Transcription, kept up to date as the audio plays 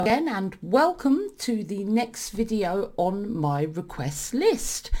Again, and welcome to the next video on my request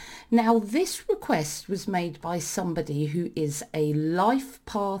list. Now, this request was made by somebody who is a life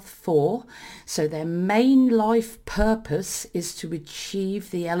path 4, so their main life purpose is to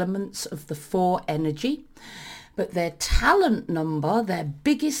achieve the elements of the 4 energy. But their talent number, their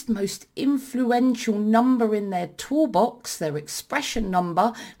biggest, most influential number in their toolbox, their expression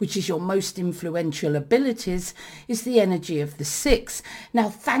number, which is your most influential abilities, is the energy of the 6. Now,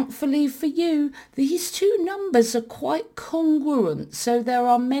 thankfully for you, these two numbers are quite congruent. So there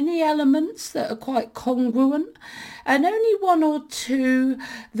are many elements that are quite congruent and only one or two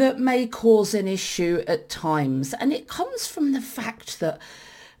that may cause an issue at times. And it comes from the fact that,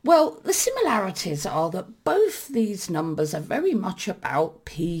 well, the similarities are that both these numbers are very much about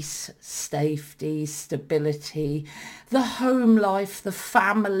peace, safety, stability, the home life, the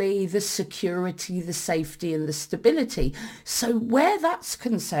family, the security, the safety and the stability. So where that's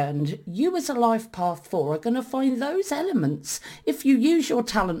concerned, you as a life path 4 are going to find those elements. If you use your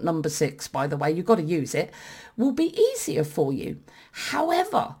talent number 6, by the way, you've got to use it, will be easier for you.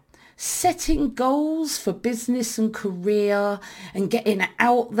 However, setting goals for business and career and getting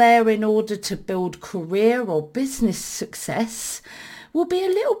out there in order to build career or business success will be a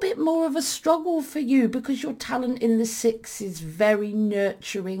little bit more of a struggle for you because your talent in the 6 is very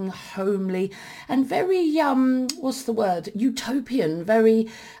nurturing, homely and very, utopian, very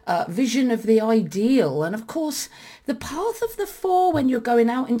vision of the ideal. And of course, the path of the 4, when you're going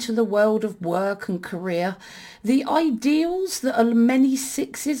out into the world of work and career, the ideals that many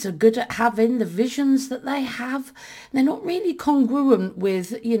 6s are good at having, the visions that they have, they're not really congruent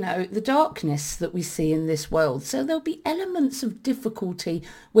with, the darkness that we see in this world. So there'll be elements of difficulty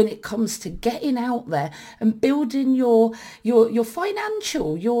when it comes to getting out there and building your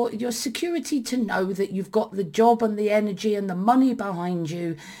financial, your security to know that you've got the job and the energy and the money behind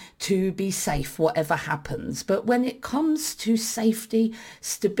you to be safe, whatever happens. But when it comes to safety,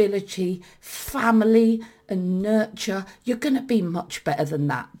 stability, family and nurture, you're going to be much better than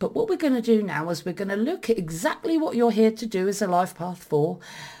that. But what we're going to do now is we're going to look at exactly what you're here to do as a life path 4,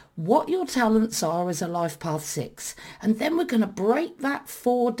 what your talents are as a life path 6, and then we're going to break that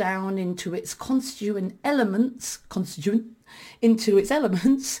 4 down into its elements,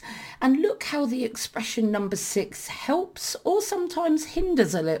 and look how the expression number 6 helps or sometimes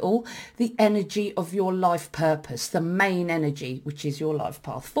hinders a little the energy of your life purpose, the main energy, which is your life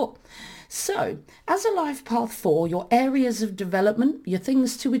path 4. So, as a life path 4, your areas of development, your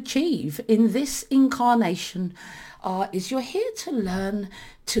things to achieve in this incarnation is you're here to learn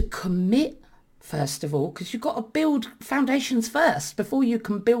to commit. First of all, because you've got to build foundations first. Before you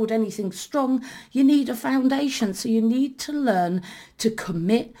can build anything strong, you need a foundation. So you need to learn to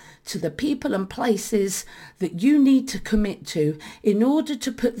commit to the people and places that you need to commit to in order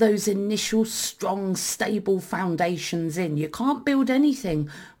to put those initial strong, stable foundations in. You can't build anything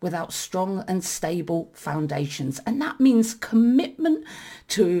without strong and stable foundations. And that means commitment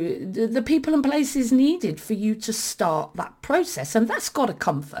to the people and places needed for you to start that process. And that's got to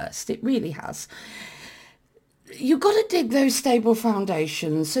come first. It really has. You've got to dig those stable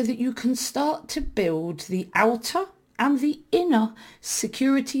foundations so that you can start to build the outer and the inner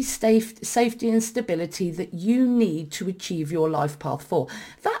security, safety and stability that you need to achieve your life path 4.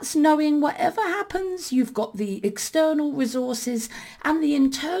 That's knowing whatever happens, you've got the external resources and the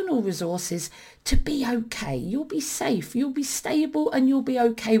internal resources to be okay. You'll be safe, you'll be stable and you'll be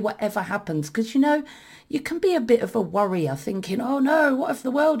okay whatever happens. Because, you can be a bit of a worrier thinking, oh no, what if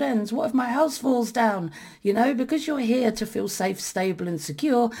the world ends? What if my house falls down? Because you're here to feel safe, stable and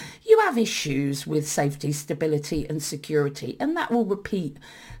secure, you have issues with safety, stability and security. And that will repeat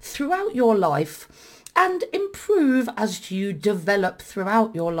throughout your life and improve as you develop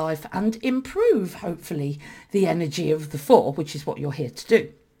throughout your life and improve, hopefully, the energy of the 4, which is what you're here to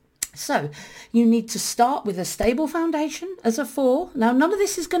do. So you need to start with a stable foundation as a 4. Now, none of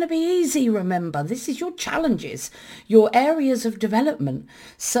this is going to be easy, remember. This is your challenges, your areas of development.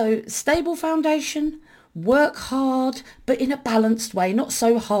 So stable foundation, work hard, but in a balanced way, not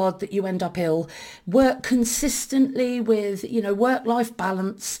so hard that you end up ill. Work consistently with, work-life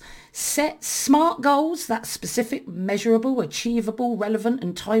balance. Set smart goals, that's specific, measurable, achievable, relevant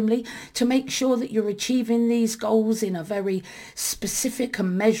and timely, to make sure that you're achieving these goals in a very specific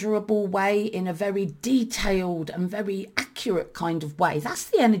and measurable way, in a very detailed and very accurate kind of way. That's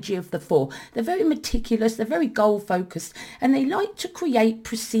the energy of the 4. They're very meticulous, they're very goal focused, and they like to create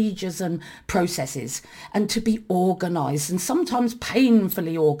procedures and processes and to be organised, and sometimes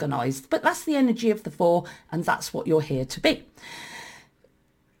painfully organised. But that's the energy of the 4, and that's what you're here to be.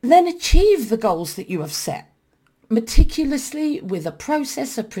 Then achieve the goals that you have set. meticulously with a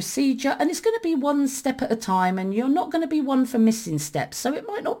process, a procedure, and it's going to be one step at a time, and you're not going to be one for missing steps. So it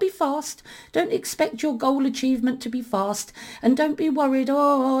might not be fast. Don't expect your goal achievement to be fast, and don't be worried,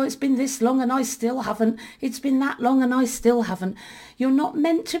 oh, it's been this long and I still haven't. It's been that long and I still haven't. You're not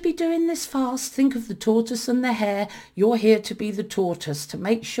meant to be doing this fast. Think of the tortoise and the hare. You're here to be the tortoise, to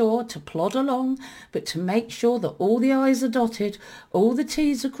make sure to plod along, but to make sure that all the I's are dotted, all the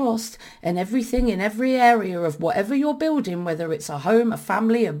T's are crossed, and everything in every area of whatever you're building, whether it's a home, a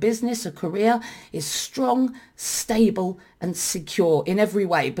family, a business, a career, is strong, stable and secure in every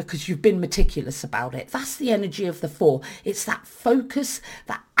way because you've been meticulous about it. That's the energy of the 4. It's that focus,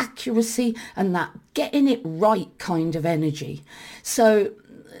 that accuracy and that getting it right kind of energy. So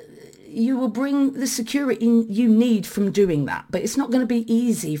you will bring the security you need from doing that, but it's not going to be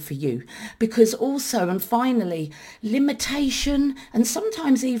easy for you because also, and finally, limitation and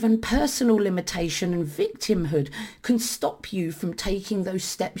sometimes even personal limitation and victimhood can stop you from taking those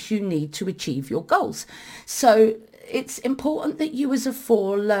steps you need to achieve your goals. So it's important that you as a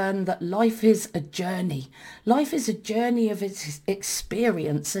 4 learn that life is a journey. Life is a journey of its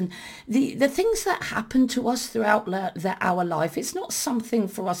experience, and the things that happen to us throughout our life, it's not something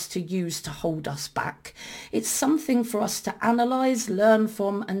for us to use to hold us back. It's something for us to analyse, learn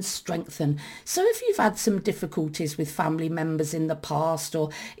from and strengthen. So if you've had some difficulties with family members in the past or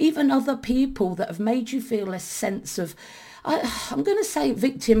even other people that have made you feel a sense of I'm going to say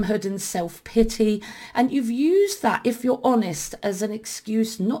victimhood and self-pity, and you've used that, if you're honest, as an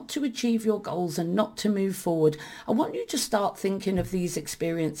excuse not to achieve your goals and not to move forward. I want you to start thinking of these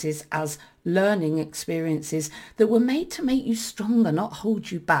experiences as learning experiences that were made to make you stronger, not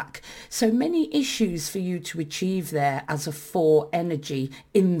hold you back. So many issues for you to achieve there as a 4 energy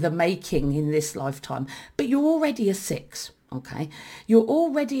in the making in this lifetime, but you're already a 6, okay? You're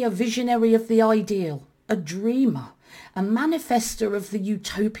already a visionary of the ideal, a dreamer, a manifester of the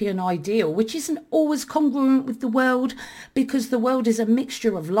utopian ideal, which isn't always congruent with the world because the world is a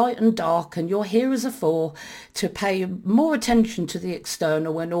mixture of light and dark, and you're here as a 4 to pay more attention to the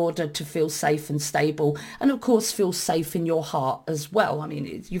external in order to feel safe and stable, and of course feel safe in your heart as well. I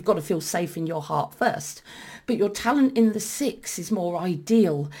mean, you've got to feel safe in your heart first. But your talent in the 6 is more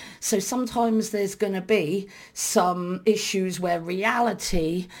ideal. So sometimes there's going to be some issues where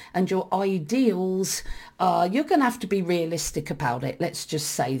reality and your ideals, you're going to have to be realistic about it. Let's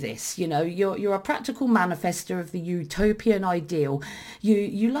just say this, you know, you're a practical manifester of the utopian ideal.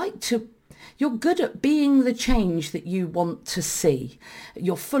 You're good at being the change that you want to see.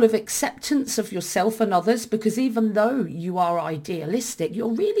 You're full of acceptance of yourself and others because even though you are idealistic,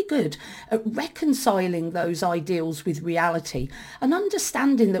 you're really good at reconciling those ideals with reality and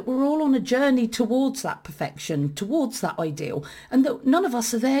understanding that we're all on a journey towards that perfection, towards that ideal, and that none of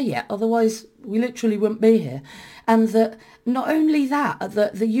us are there yet. Otherwise, we literally wouldn't be here. And that not only that,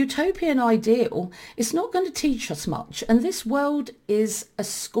 the utopian ideal is not going to teach us much. And this world is a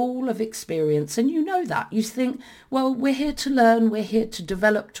school of experience. And you know that. You think, well, we're here to learn. We're here to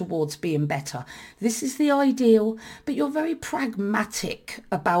develop towards being better. This is the ideal. But you're very pragmatic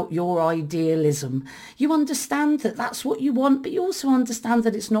about your idealism. You understand that that's what you want, but you also understand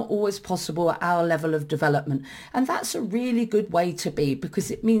that it's not always possible at our level of development. And that's a really good way to be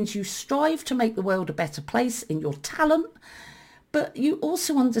because it means you strive to make the world a better place in your talent, but you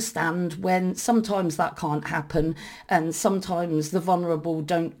also understand when sometimes that can't happen and sometimes the vulnerable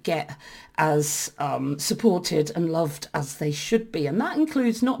don't get as supported and loved as they should be. And that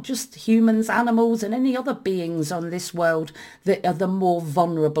includes not just humans, animals and any other beings on this world that are the more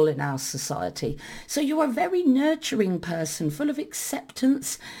vulnerable in our society. So you're a very nurturing person, full of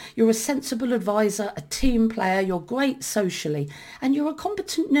acceptance. You're a sensible advisor, a team player. You're great socially and you're a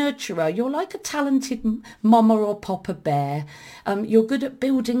competent nurturer. You're like a talented mama or papa bear. You're good at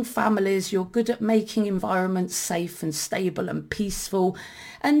building families. You're good at making environments safe and stable and peaceful.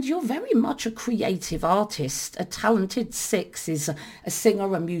 And you're very much a creative artist. A talented 6 is a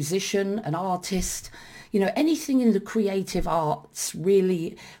singer, a musician, an artist. You know, anything in the creative arts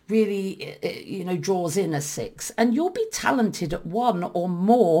really, draws in a 6. And you'll be talented at one or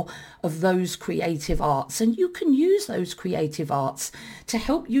more of those creative arts. And you can use those creative arts to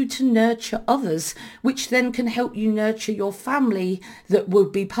help you to nurture others, which then can help you nurture your family that will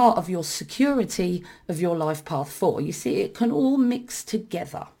be part of your security of your life path 4. You see, it can all mix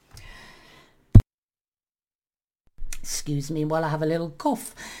together. Excuse me while I have a little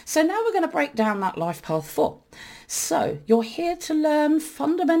cough. So now we're going to break down that life path 4. So you're here to learn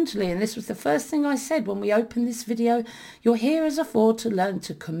fundamentally, and this was the first thing I said when we opened this video, you're here as a 4 to learn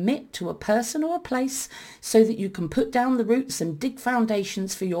to commit to a person or a place so that you can put down the roots and dig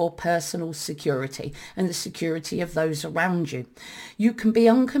foundations for your personal security and the security of those around you. You can be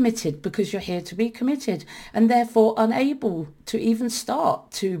uncommitted because you're here to be committed and therefore unable to even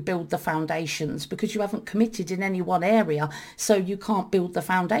start to build the foundations because you haven't committed in any one area, so you can't build the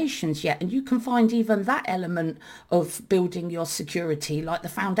foundations yet. And you can find even that element of building your security, like the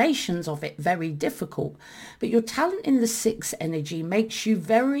foundations of it, very difficult. But your talent in the 6 energy makes you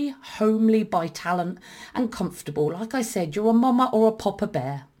very homely by talent and comfortable. Like I said, you're a mama or a papa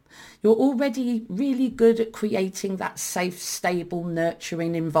bear. You're already really good at creating that safe, stable,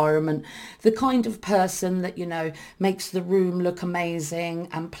 nurturing environment. The kind of person that, makes the room look amazing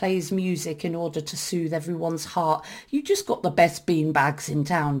and plays music in order to soothe everyone's heart. You just got the best beanbags in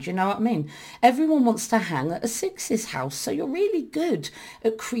town, do you know what I mean? Everyone wants to hang at a 6's house. So you're really good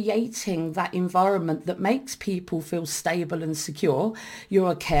at creating that environment that makes people feel stable and secure.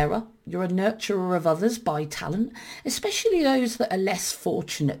 You're a carer. You're a nurturer of others by talent, especially those that are less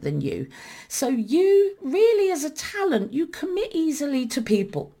fortunate than you. So you really, as a talent, you commit easily to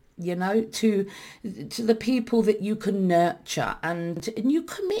people, to the people that you can nurture, and you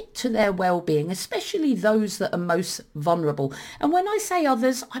commit to their well-being, especially those that are most vulnerable. And when I say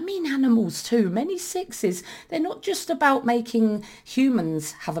others, I mean animals too. Many 6's, they're not just about making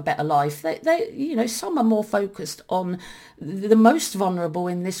humans have a better life. They some are more focused on the most vulnerable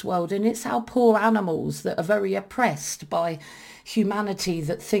in this world, and it's our poor animals that are very oppressed by humanity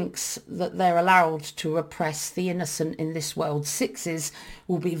that thinks that they're allowed to oppress the innocent in this world. 6's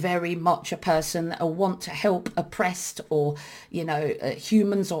will be very much a person that will want to help oppressed or,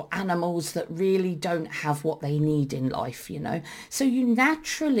 humans or animals that really don't have what they need in life, So you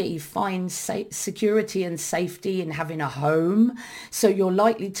naturally find security and safety in having a home. So you're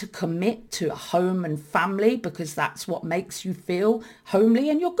likely to commit to a home and family because that's what makes you feel homely,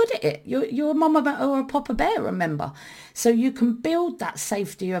 and you're good at it. You're a mama or a papa bear, remember. So you can build that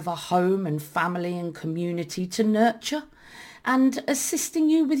safety of a home and family and community to nurture and assisting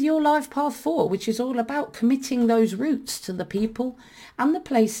you with your life path 4, which is all about committing those roots to the people and the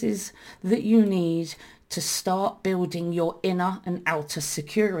places that you need to start building your inner and outer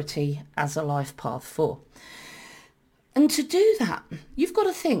security as a life path 4. And to do that, you've got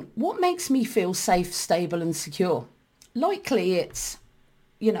to think, what makes me feel safe, stable and secure? Likely it's,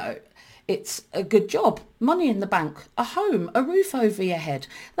 it's a good job, money in the bank, a home, a roof over your head,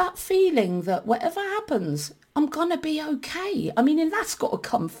 that feeling that whatever happens, I'm going to be okay. I mean, and that's got to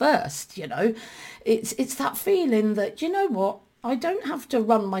come first, It's that feeling that, what, I don't have to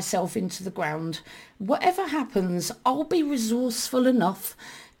run myself into the ground. Whatever happens, I'll be resourceful enough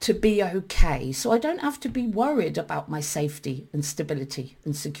to be okay. So I don't have to be worried about my safety and stability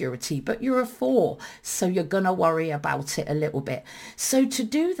and security. But you're a 4, so you're going to worry about it a little bit. So to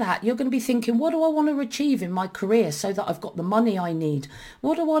do that, you're going to be thinking, what do I want to achieve in my career so that I've got the money I need?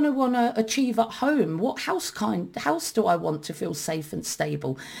 What do I want to achieve at home? What house do I want to feel safe and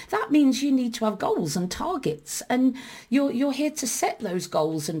stable? That means you need to have goals and targets. And you're here to set those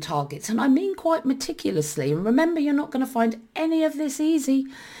goals and targets. And I mean quite meticulously. And remember, you're not going to find any of this easy.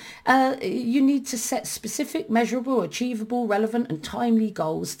 You need to set specific, measurable, achievable, relevant and timely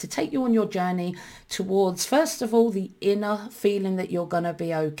goals to take you on your journey towards, first of all, the inner feeling that you're going to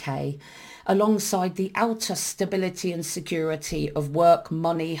be okay, alongside the outer stability and security of work,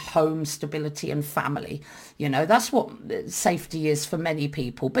 money, home, stability and family. That's what safety is for many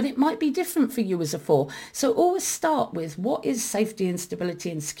people, but it might be different for you as a 4. So always start with what is safety and stability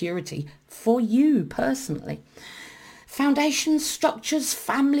and security for you personally. Foundations, structures,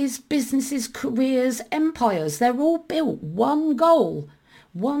 families, businesses, careers, empires, they're all built. One goal,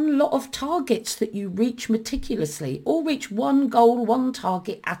 one lot of targets that you reach meticulously, or reach one goal, one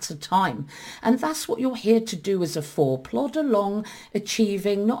target at a time. And that's what you're here to do as a 4. Plod along,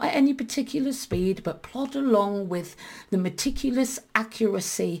 achieving, not at any particular speed, but plod along with the meticulous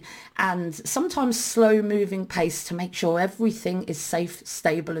accuracy and sometimes slow moving pace to make sure everything is safe,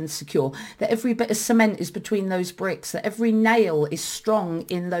 stable and secure, that every bit of cement is between those bricks, that every nail is strong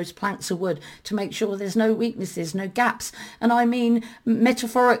in those planks of wood to make sure there's no weaknesses, no gaps. And I mean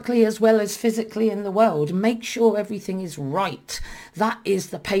metaphorically as well as physically in the world. Make sure everything is right. That is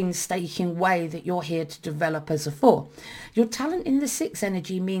the painstaking way that you're here to develop as a 4. Your talent in the 6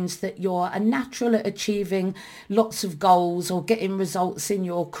 energy means that you're a natural at achieving lots of goals or getting results in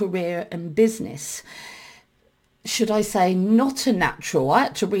your career and business. should I say, not a natural. I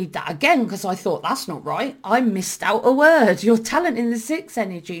had to read that again because I thought that's not right. I missed out a word. Your talent in the sixth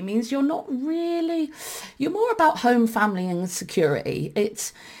energy means you're not really, you're more about home, family and security.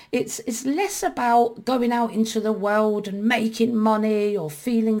 It's less about going out into the world and making money or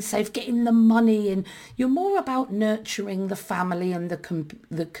feeling safe, getting the money in. You're more about nurturing the family and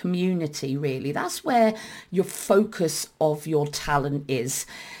the community, really. That's where your focus of your talent is.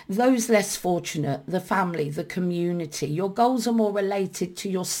 Those less fortunate, the family, the community, your goals are more related to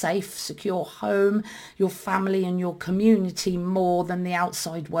your safe, secure home, your family and your community more than the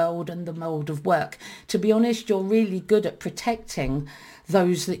outside world and the mode of work. To be honest, you're really good at protecting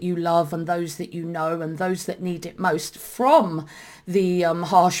those that you love and those that you know and those that need it most from the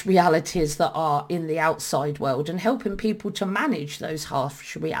harsh realities that are in the outside world, and helping people to manage those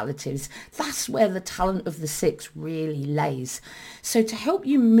harsh realities. That's where the talent of the six really lays. So to help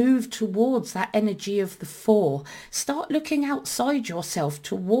you move towards that energy of the four, start looking outside yourself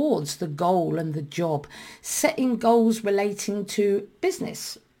towards the goal and the job, setting goals relating to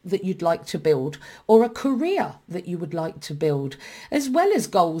business that you'd like to build, or a career that you would like to build, as well as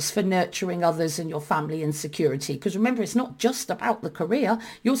goals for nurturing others and your family and security. Because remember, it's not just about the career.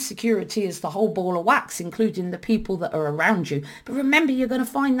 Your security is the whole ball of wax, including the people that are around you. But remember, you're going to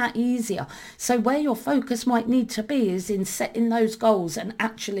find that easier. So where your focus might need to be is in setting those goals and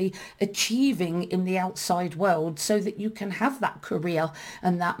actually achieving in the outside world, so that you can have that career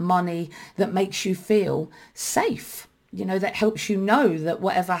and that money that makes you feel safe. That helps you know that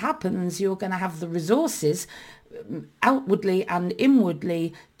whatever happens, you're going to have the resources outwardly and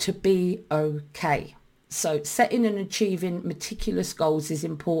inwardly to be okay. So setting and achieving meticulous goals is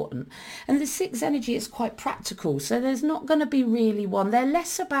important. And the sixth energy is quite practical. So there's not going to be really one. They're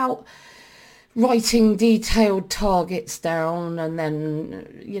less about writing detailed targets down, and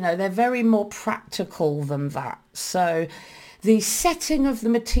then, they're very more practical than that. So the setting of the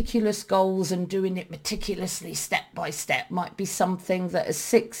meticulous goals and doing it meticulously step by step might be something that a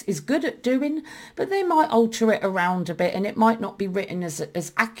six is good at doing, but they might alter it around a bit, and it might not be written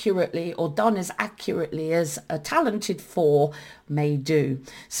as accurately or done as accurately as a talented four may do.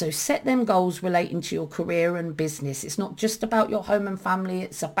 So set them goals relating to your career and business. It's not just about your home and family.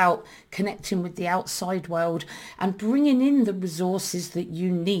 It's about connecting with the outside world and bringing in the resources that you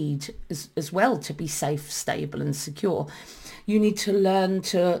need as well to be safe, stable and secure. You need to learn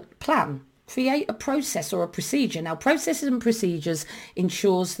to plan, create a process or a procedure. Now, processes and procedures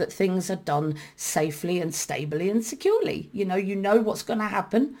ensures that things are done safely and stably and securely. You know what's going to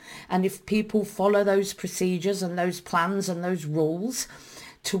happen. And if people follow those procedures and those plans and those rules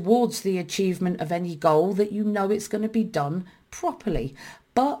towards the achievement of any goal, that it's going to be done properly.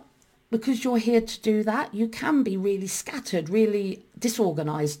 But because you're here to do that, you can be really scattered, really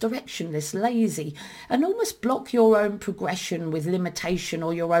disorganized, directionless, lazy, and almost block your own progression with limitation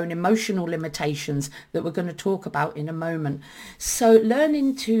or your own emotional limitations that we're going to talk about in a moment. So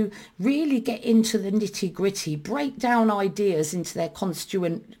learning to really get into the nitty gritty, break down ideas into their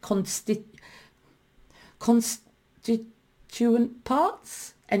constituent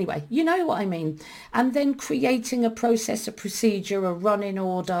parts. Anyway, you know what I mean. And then creating a process, a procedure, a running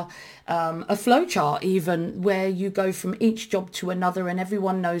order, a flowchart even, where you go from each job to another and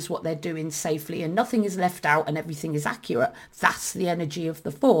everyone knows what they're doing safely and nothing is left out and everything is accurate. That's the energy of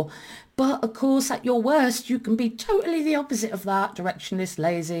the four. But of course, at your worst, you can be totally the opposite of that, directionless,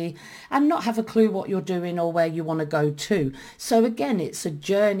 lazy, and not have a clue what you're doing or where you want to go to. So again, it's a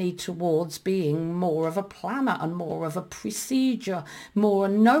journey towards being more of a planner and more of a procedure, more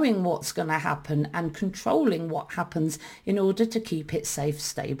knowing what's going to happen and controlling what happens in order to keep it safe,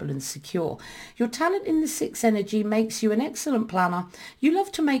 stable and secure. Your talent in the sixth energy makes you an excellent planner. You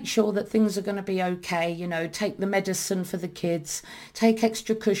love to make sure that things are going to be okay, take the medicine for the kids, take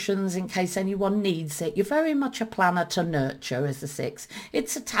extra cushions in case anyone needs it. You're very much a planner to nurture as a six.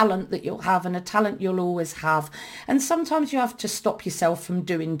 It's a talent that you'll have and a talent you'll always have. And sometimes you have to stop yourself from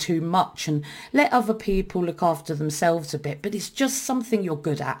doing too much and let other people look after themselves a bit, but it's just something you're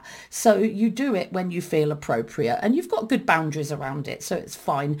good at. So you do it when you feel appropriate and you've got good boundaries around it, so it's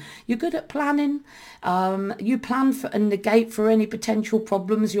fine. You're good at planning. You plan for and negate for any potential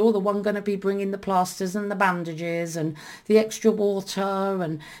problems. You're the one going to be bringing the plasters and the bandages and the extra water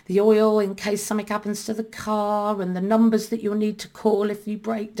and the oil in case something happens to the car, and the numbers that you'll need to call if you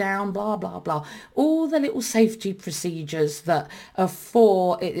break down, blah, blah, blah. All the little safety procedures that are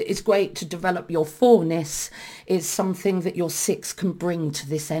for, it's great to develop your fourness, is something that your six can bring to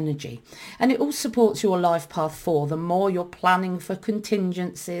this energy. And it all supports your life path 4. The more you're planning for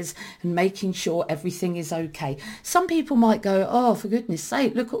contingencies and making sure everything is okay. Some people might go, oh, for goodness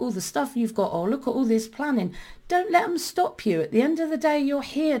sake, look at all the stuff you've got, or look at all this planning. Don't let them stop you. At the end of the day, you're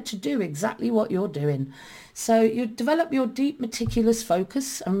here to do exactly what you're doing. So you develop your deep, meticulous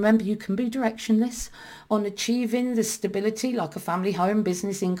focus. And remember, you can be directionless on achieving the stability like a family, home,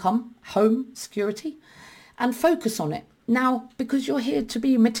 business, income, home, security, and focus on it. Now, because you're here to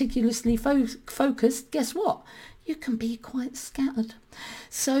be meticulously focused, guess what? You can be quite scattered.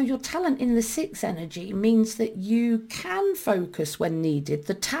 So your talent in the 6 energy means that you can focus when needed.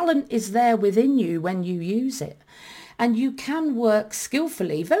 The talent is there within you when you use it. And you can work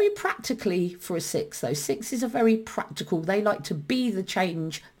skillfully, very practically for a 6 though. 6s are very practical. They like to be the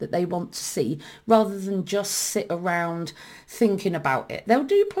change that they want to see rather than just sit around thinking about it. They'll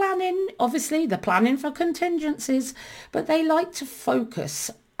do planning, obviously, they're planning for contingencies, but they like to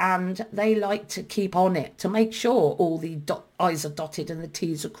focus and they like to keep on it to make sure all the I's are dotted and the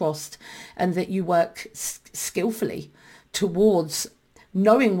T's are crossed and that you work skillfully towards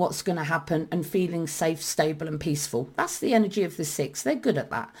knowing what's going to happen and feeling safe, stable and peaceful. That's the energy of the 6. They're good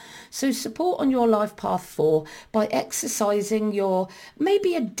at that. So support on your life path 4 by exercising your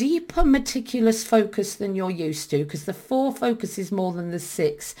maybe a deeper, meticulous focus than you're used to, because the 4 focuses more than the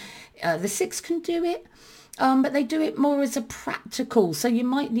 6. The 6 can do it. But they do it more as a practical. So you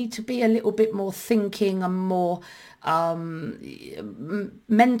might need to be a little bit more thinking and more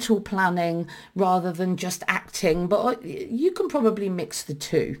mental planning rather than just acting. But you can probably mix the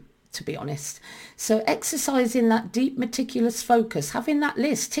two, to be honest. So exercising that deep, meticulous focus, having that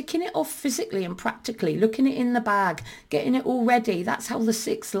list, ticking it off physically and practically, looking it in the bag, getting it all ready. That's how the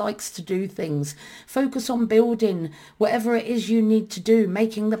 6 likes to do things. Focus on building whatever it is you need to do,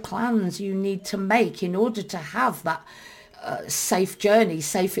 making the plans you need to make in order to have that safe journey,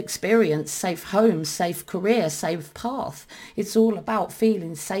 safe experience, safe home, safe career, safe path. It's all about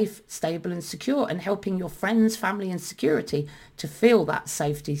feeling safe, stable and secure and helping your friends, family and security to feel that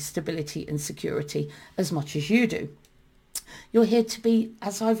safety, stability and security as much as you do. You're here to be,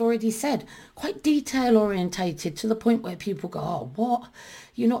 as I've already said, quite detail orientated to the point where people go, oh, what?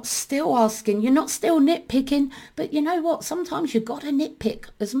 You're not still asking, you're not still nitpicking, but you know what? Sometimes you've got to nitpick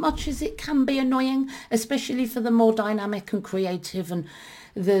as much as it can be annoying, especially for the more dynamic and creative and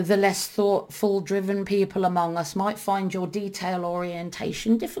the less thoughtful driven people among us might find your detail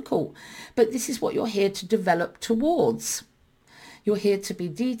orientation difficult. But this is what you're here to develop towards. You're here to be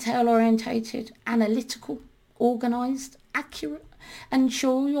detail orientated, analytical, organised, accurate, and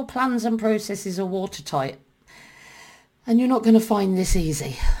ensure your plans and processes are watertight. And you're not going to find this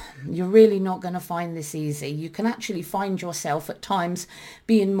easy. You're really not going to find this easy. You can actually find yourself at times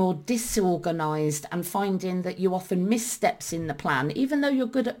being more disorganised and finding that you often miss steps in the plan. Even though you're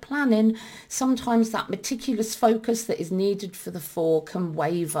good at planning, sometimes that meticulous focus that is needed for the 4 can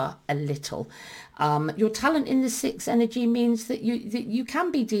waver a little. Your talent in the 6 energy means that you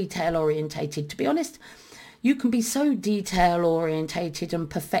can be detail orientated. To be honest, you can be so detail orientated and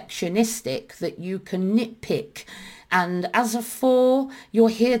perfectionistic that you can nitpick. And as a 4, you're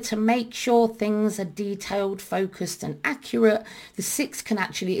here to make sure things are detailed, focused and accurate. The 6 can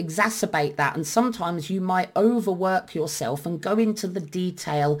actually exacerbate that. And sometimes you might overwork yourself and go into the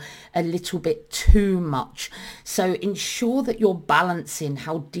detail a little bit too much. So ensure that you're balancing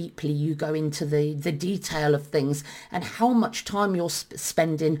how deeply you go into the detail of things and how much time you're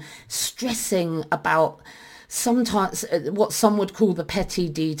spending stressing about sometimes what some would call the petty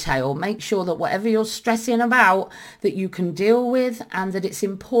detail. Make sure that whatever you're stressing about that you can deal with and that it's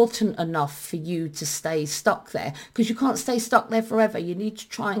important enough for you to stay stuck there, because you can't stay stuck there forever. You need to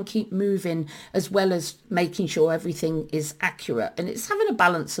try and keep moving as well as making sure everything is accurate, and it's having a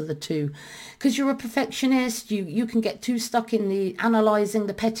balance of the two. Because you're a perfectionist, you can get too stuck in the analysing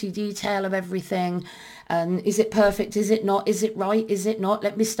the petty detail of everything. And is it perfect? Is it not? Is it right? Is it not?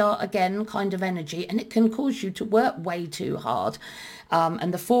 Let me start again kind of energy. And it can cause you to work way too hard.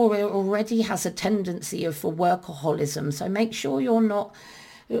 And the 4 already has a tendency for workaholism. So make sure you're not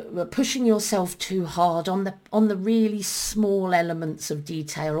pushing yourself too hard on the really small elements of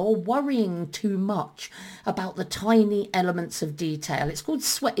detail or worrying too much about the tiny elements of detail. It's called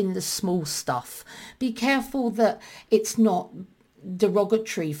sweating the small stuff. Be careful that it's not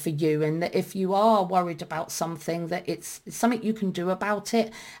derogatory for you, and that if you are worried about something, that it's something you can do about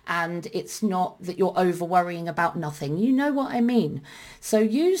it, and it's not that you're over worrying about nothing. You know what I mean? So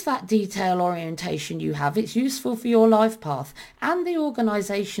use that detail orientation you have. It's useful for your life path, and the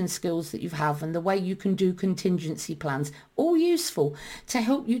organization skills that you have and the way you can do contingency plans, all useful to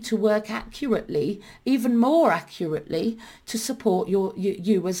help you to work accurately, even more accurately, to support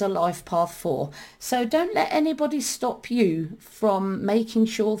you as a life path 4. So don't let anybody stop you from making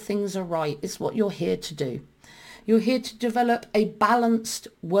sure things are right. It's what you're here to do. You're here to develop a balanced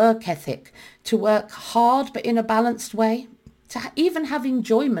work ethic, to work hard but in a balanced way, to even have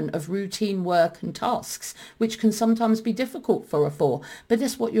enjoyment of routine work and tasks, which can sometimes be difficult for a 4, but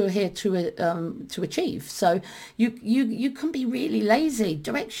that's what you're here to achieve. So you can be really lazy,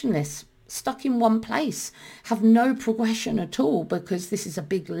 directionless, stuck in one place, have no progression at all, because this is a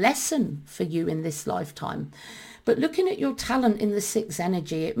big lesson for you in this lifetime. But looking at your talent in the 6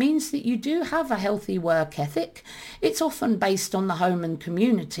 energy, it means that you do have a healthy work ethic. It's often based on the home and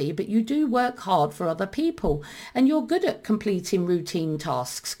community, but you do work hard for other people, and you're good at completing routine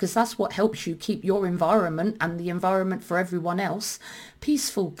tasks, because that's what helps you keep your environment and the environment for everyone else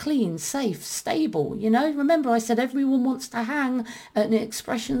peaceful, clean, safe, stable. You know, remember I said everyone wants to hang at an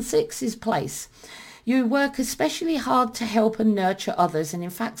expression 6's place. You work especially hard to help and nurture others, and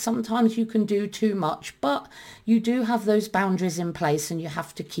in fact sometimes you can do too much, but you do have those boundaries in place, and you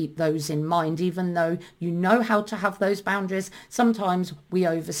have to keep those in mind. Even though you know how to have those boundaries, sometimes we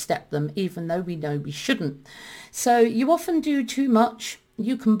overstep them even though we know we shouldn't. So you often do too much.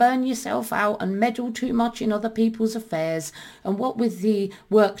 You can burn yourself out and meddle too much in other people's affairs, and what with the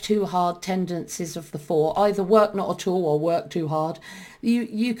work too hard tendencies of the 4, either work not at all or work too hard,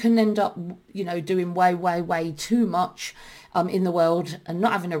 you can end up, you know, doing way too much in the world, and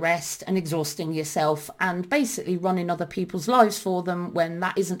not having a rest, and exhausting yourself, and basically running other people's lives for them when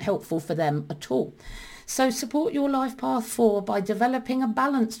that isn't helpful for them at all. So support your life path 4 by developing a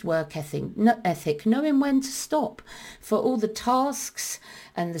balanced work ethic, knowing when to stop. For all the tasks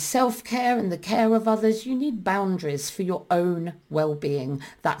and the self-care and the care of others, you need boundaries for your own well-being.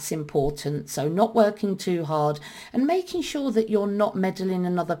 That's important. So not working too hard, and making sure that you're not meddling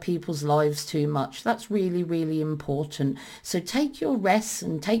in other people's lives too much. That's really important. So take your rest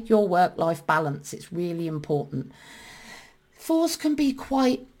and take your work-life balance. It's really important. 4s can be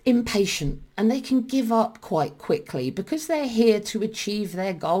quite impatient, and they can give up quite quickly because they're here to achieve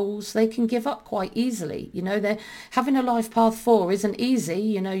their goals. They can give up quite easily. You know, they're having a life path 4 isn't easy.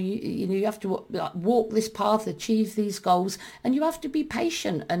 You know, you have to walk this path, achieve these goals, and you have to be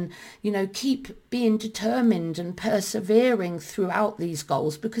patient and, you know, keep being determined and persevering throughout these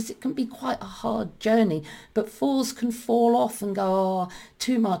goals, because it can be quite a hard journey. But 4s can fall off and go, oh,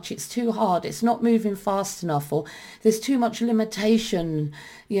 too much, it's too hard, it's not moving fast enough, or there's too much limitation,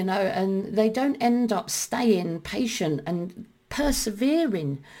 you know, and they don't end up staying patient and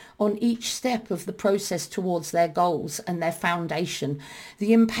persevering on each step of the process towards their goals and their foundation.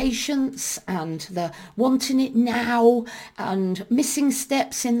 The impatience and the wanting it now and missing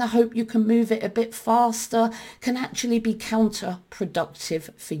steps in the hope you can move it a bit faster can actually be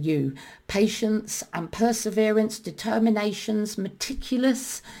counterproductive for you. Patience and perseverance, determinations,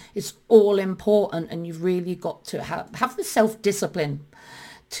 meticulous is all important, and you've really got to have the self-discipline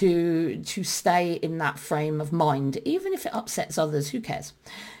to stay in that frame of mind. Even if it upsets others, who cares?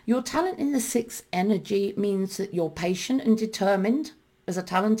 Your talent in the 6th energy means that you're patient and determined as a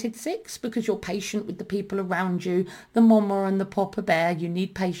talented 6, because you're patient with the people around you, the mama and the papa bear. You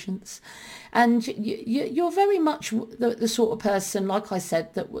need patience, and you're very much the sort of person, like I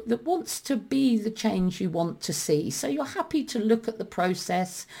said, that wants to be the change you want to see. So you're happy to look at the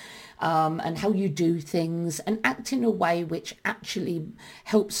process and how you do things, and act in a way which actually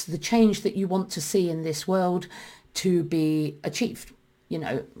helps the change that you want to see in this world to be achieved, you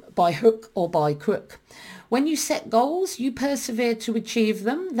know, by hook or by crook. When you set goals, you persevere to achieve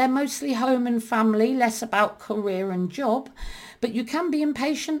them. They're mostly home and family, less about career and job, but you can be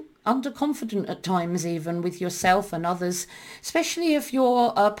impatient, underconfident at times, even with yourself and others, especially if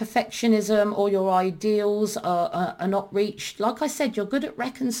your perfectionism or your ideals are not reached. Like I said, you're good at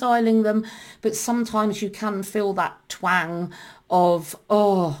reconciling them, but sometimes you can feel that twang of,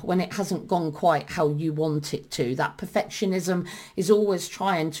 when it hasn't gone quite how you want it to. That perfectionism is always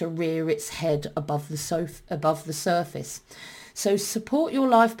trying to rear its head above the surface. So support your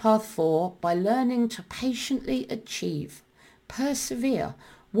life path 4 by learning to patiently achieve, persevere,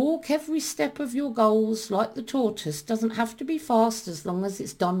 Walk every step of your goals like the tortoise. Doesn't have to be fast as long as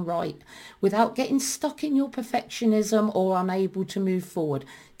it's done right, without getting stuck in your perfectionism or unable to move forward.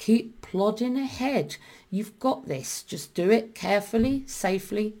 Keep plodding ahead. You've got this. Just do it carefully,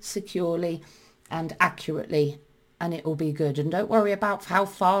 safely, securely, and accurately, and it will be good. And don't worry about how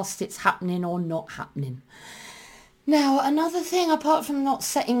fast it's happening or not happening. Now, another thing, apart from not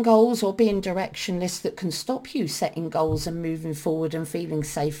setting goals or being directionless, that can stop you setting goals and moving forward and feeling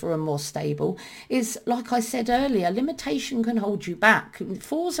safer and more stable is, like I said earlier, limitation can hold you back.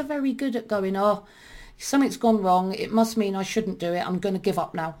 Fours are very good at going, oh, something's gone wrong. It must mean I shouldn't do it. I'm going to give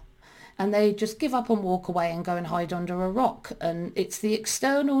up now. And they just give up and walk away and go and hide under a rock. And it's the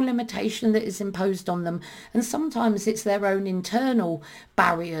external limitation that is imposed on them. And sometimes it's their own internal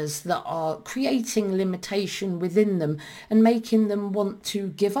barriers that are creating limitation within them and making them want to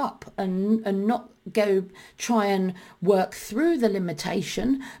give up and not go try and work through the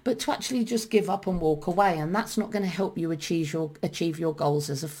limitation, but to actually just give up and walk away. And that's not going to help you achieve your goals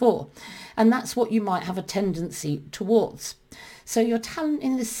as a 4. And that's what you might have a tendency towards. So your talent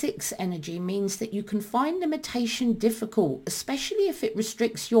in the 6 energy means that you can find limitation difficult, especially if it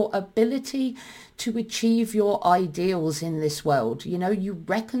restricts your ability to achieve your ideals in this world. You know, you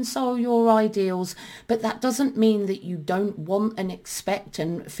reconcile your ideals, but that doesn't mean that you don't want and expect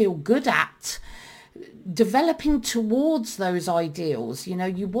and feel good at developing towards those ideals. You know,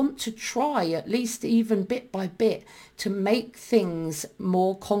 you want to try, at least even bit by bit, to make things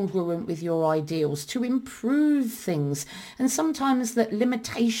more congruent with your ideals, to improve things. And sometimes that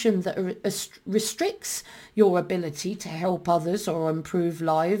limitation that restricts your ability to help others or improve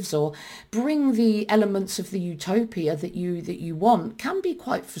lives or bring the elements of the utopia that you want can be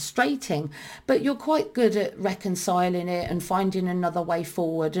quite frustrating, but you're quite good at reconciling it and finding another way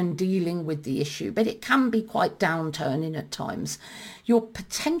forward and dealing with the issue. But it can be quite downturning at times. Your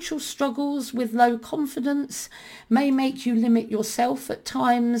potential struggles with low confidence may make you limit yourself at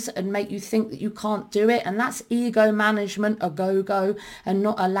times and make you think that you can't do it. And that's ego management, a go-go, and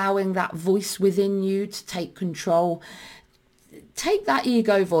not allowing that voice within you to take control. Take that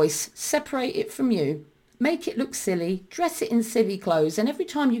ego voice, separate it from you, make it look silly, dress it in silly clothes. And every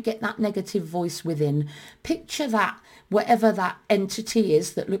time you get that negative voice within, picture that, whatever that entity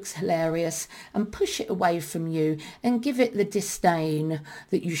is that looks hilarious, and push it away from you and give it the disdain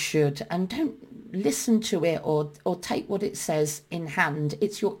that you should. And don't listen to it or take what it says in hand.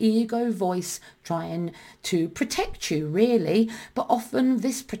 It's your ego voice trying to protect you, really. But often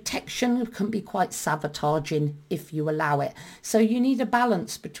this protection can be quite sabotaging if you allow it. So you need a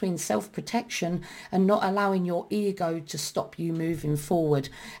balance between self-protection and not allowing your ego to stop you moving forward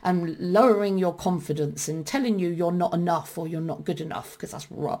and lowering your confidence and telling you you're not enough or you're not good enough, because that's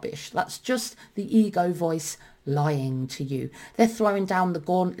rubbish. That's just the ego voice lying to you. They're throwing down the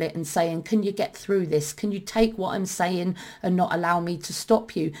gauntlet and saying, can you get through this? Can you take what I'm saying and not allow me to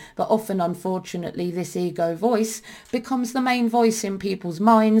stop you? But often, unfortunately, this ego voice becomes the main voice in people's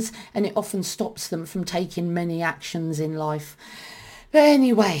minds, and it often stops them from taking many actions in life. But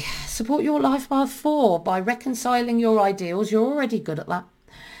anyway, support your life path 4 by reconciling your ideals. You're already good at that.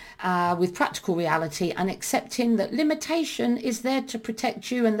 With practical reality and accepting that limitation is there to protect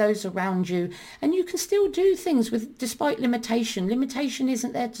you and those around you, and you can still do things despite limitation. Limitation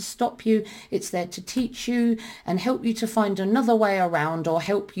isn't there to stop you, it's there to teach you and help you to find another way around, or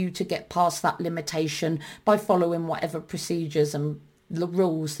help you to get past that limitation by following whatever procedures and the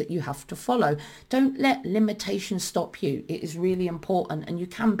rules that you have to follow. Don't let limitation stop you. It is really important, and you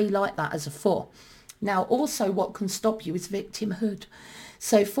can be like that as a 4. Now, also what can stop you is victimhood.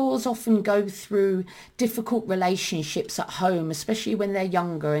 So 4s often go through difficult relationships at home, especially when they're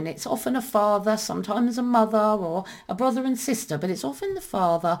younger, and it's often a father, sometimes a mother, or a brother and sister, but it's often the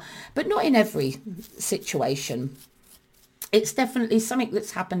father, but not in every situation. It's definitely something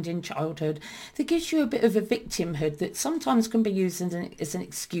that's happened in childhood that gives you a bit of a victimhood that sometimes can be used as an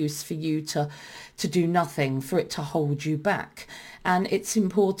excuse for you to do nothing, for it to hold you back. And it's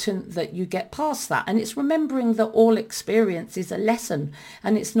important that you get past that. And it's remembering that all experience is a lesson,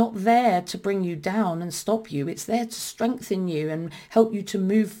 and it's not there to bring you down and stop you. It's there to strengthen you and help you to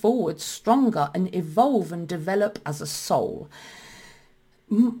move forward stronger and evolve and develop as a soul.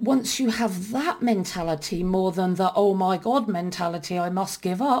 Once you have that mentality, more than the oh my god mentality, I must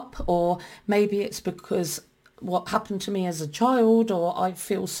give up, or maybe it's because what happened to me as a child, or I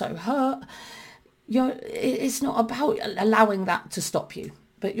feel so hurt, it's not about allowing that to stop you.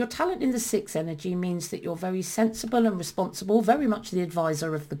 But your talent in the 6 energy means that you're very sensible and responsible, very much the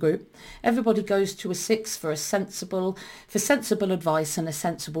advisor of the group. Everybody goes to a 6 for sensible advice and a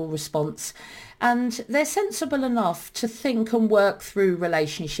sensible response. And they're sensible enough to think and work through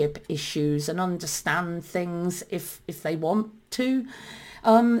relationship issues and understand things if they want to.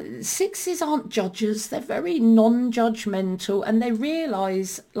 6s aren't judges. They're very non-judgmental, and they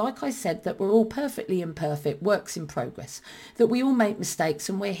realise, like I said, that we're all perfectly imperfect, works in progress, that we all make mistakes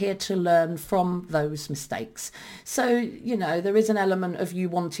and we're here to learn from those mistakes. So, you know, there is an element of you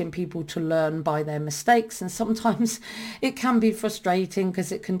wanting people to learn by their mistakes, and sometimes it can be frustrating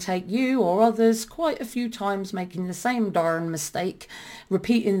because it can take you or others quite a few times making the same darn mistake,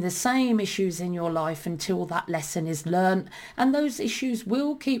 repeating the same issues in your life until that lesson is learnt, and those issues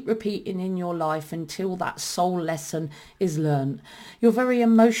will keep repeating in your life until that soul lesson is learned. You're very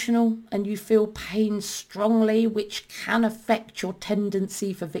emotional and you feel pain strongly, which can affect your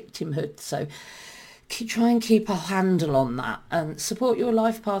tendency for victimhood. So try and keep a handle on that, and support your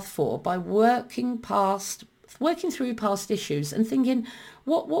life path 4 by working through past issues and thinking,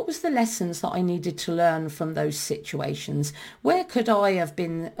 what was the lessons that I needed to learn from those situations? Where could I have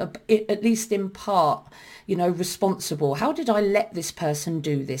been, at least in part, you know, responsible? How did I let this person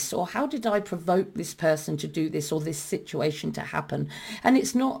do this? Or how did I provoke this person to do this or this situation to happen? And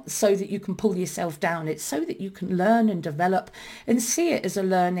it's not so that you can pull yourself down. It's so that you can learn and develop and see it as a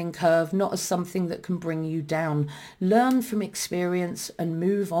learning curve, not as something that can bring you down. Learn from experience and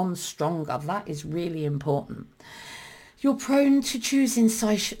move on stronger. That is really important. You're prone to choosing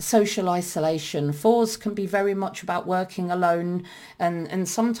social isolation. 4s can be very much about working alone, and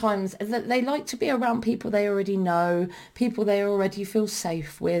sometimes they like to be around people they already know, people they already feel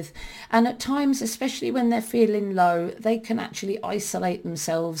safe with. And at times, especially when they're feeling low, they can actually isolate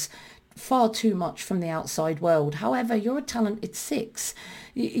themselves far too much from the outside world. However, you're a talented 6.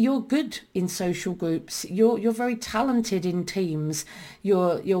 You're good in social groups. You're very talented in teams.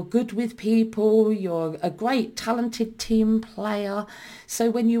 You're good with people. You're a great talented team player. So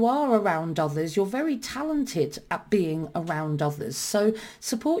when you are around others, you're very talented at being around others. So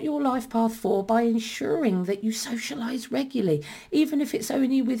support your life path 4 by ensuring that you socialise regularly, even if it's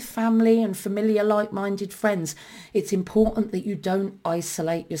only with family and familiar like-minded friends. It's important that you don't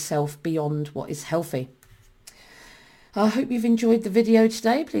isolate yourself beyond what is healthy. I hope you've enjoyed the video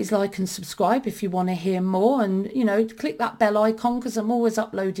today. Please like and subscribe if you want to hear more, and, you know, click that bell icon because I'm always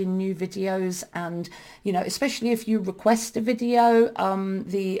uploading new videos. And, you know, especially if you request a video,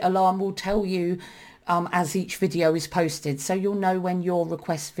 the alarm will tell you as each video is posted, so you'll know when your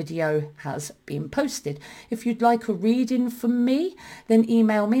request video has been posted. If you'd like a reading from me, then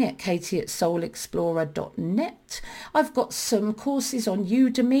email me at katie@soulexplorer.net. I've got some courses on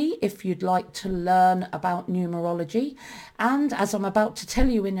Udemy if you'd like to learn about numerology, and as I'm about to tell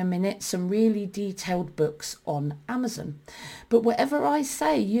you in a minute, some really detailed books on Amazon. But whatever I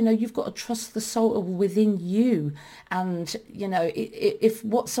say, you know, you've got to trust the soul within you, and, you know, if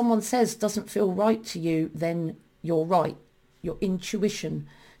what someone says doesn't feel right to you, then you're right. Your intuition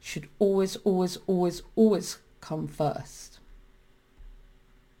should always come first.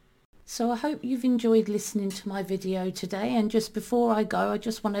 So I hope you've enjoyed listening to my video today, and just before I go, I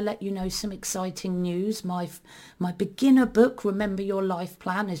just want to let you know some exciting news. My beginner book, Remember Your Life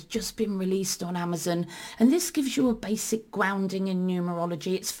Plan, has just been released on Amazon, and this gives you a basic grounding in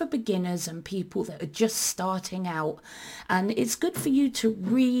numerology. It's for beginners and people that are just starting out, and it's good for you to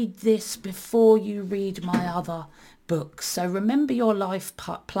read this before you read my other books. So Remember Your Life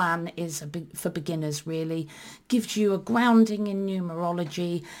Plan is for beginners, really. Gives you a grounding in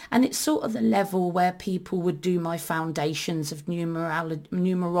numerology, and it's sort of the level where people would do my Foundations of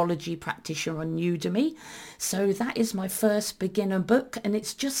Numerology Practitioner on Udemy. So that is my first beginner book, and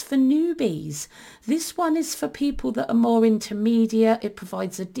it's just for newbies. This one is for people that are more intermediate. It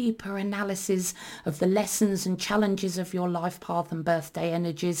provides a deeper analysis of the lessons and challenges of your life path and birthday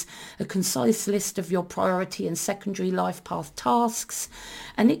energies, a concise list of your priority and secondary life path tasks,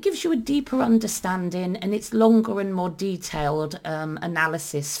 and it gives you a deeper understanding, and it's longer and more detailed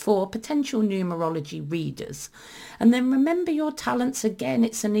analysis for potential numerology readers. And then Remember Your Talents, again,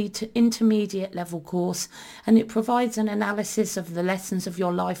 it's an intermediate level course, and it provides an analysis of the lessons of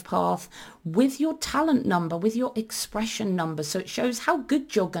your life path with your talent number, with your expression number. So it shows how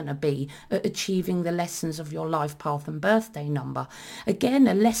good you're going to be at achieving the lessons of your life path and birthday number. Again,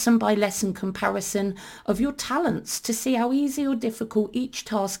 a lesson by lesson comparison of your talents events to see how easy or difficult each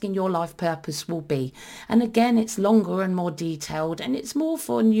task in your life purpose will be. And again, it's longer and more detailed, and it's more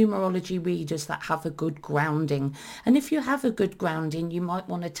for numerology readers that have a good grounding. And if you have a good grounding, you might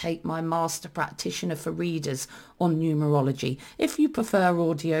want to take my Master Practitioner for Readers on numerology if you prefer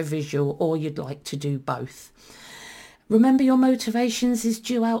audio visual or you'd like to do both. Remember, Your Motivations is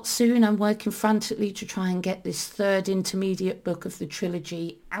due out soon. I'm working frantically to try and get this third intermediate book of the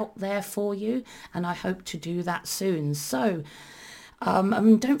trilogy out there for you, and I hope to do that soon. So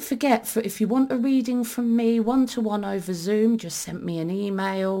and don't forget, if you want a reading from me one-to-one over Zoom, just send me an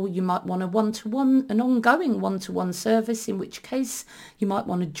email. You might want an ongoing one-to-one service, in which case you might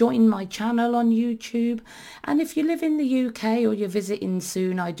want to join my channel on YouTube. And if you live in the UK or you're visiting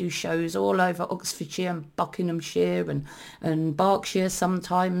soon, I do shows all over Oxfordshire and Buckinghamshire and Berkshire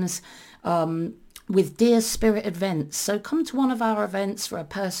sometimes, with Dear Spirit events. So come to one of our events for a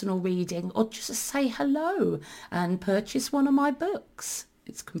personal reading, or just say hello and purchase one of my books.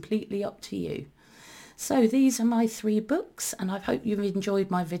 It's completely up to you. So these are my 3 books, and I hope you've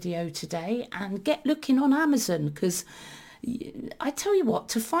enjoyed my video today. And get looking on Amazon, because I tell you what,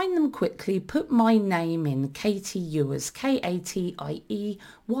 to find them quickly, put my name in, Katie Ewers, KATIEYOUERS,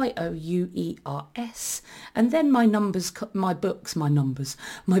 and then my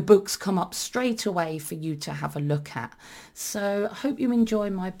books come up straight away for you to have a look at. So I hope you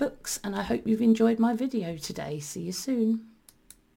enjoy my books, and I hope you've enjoyed my video today. See you soon.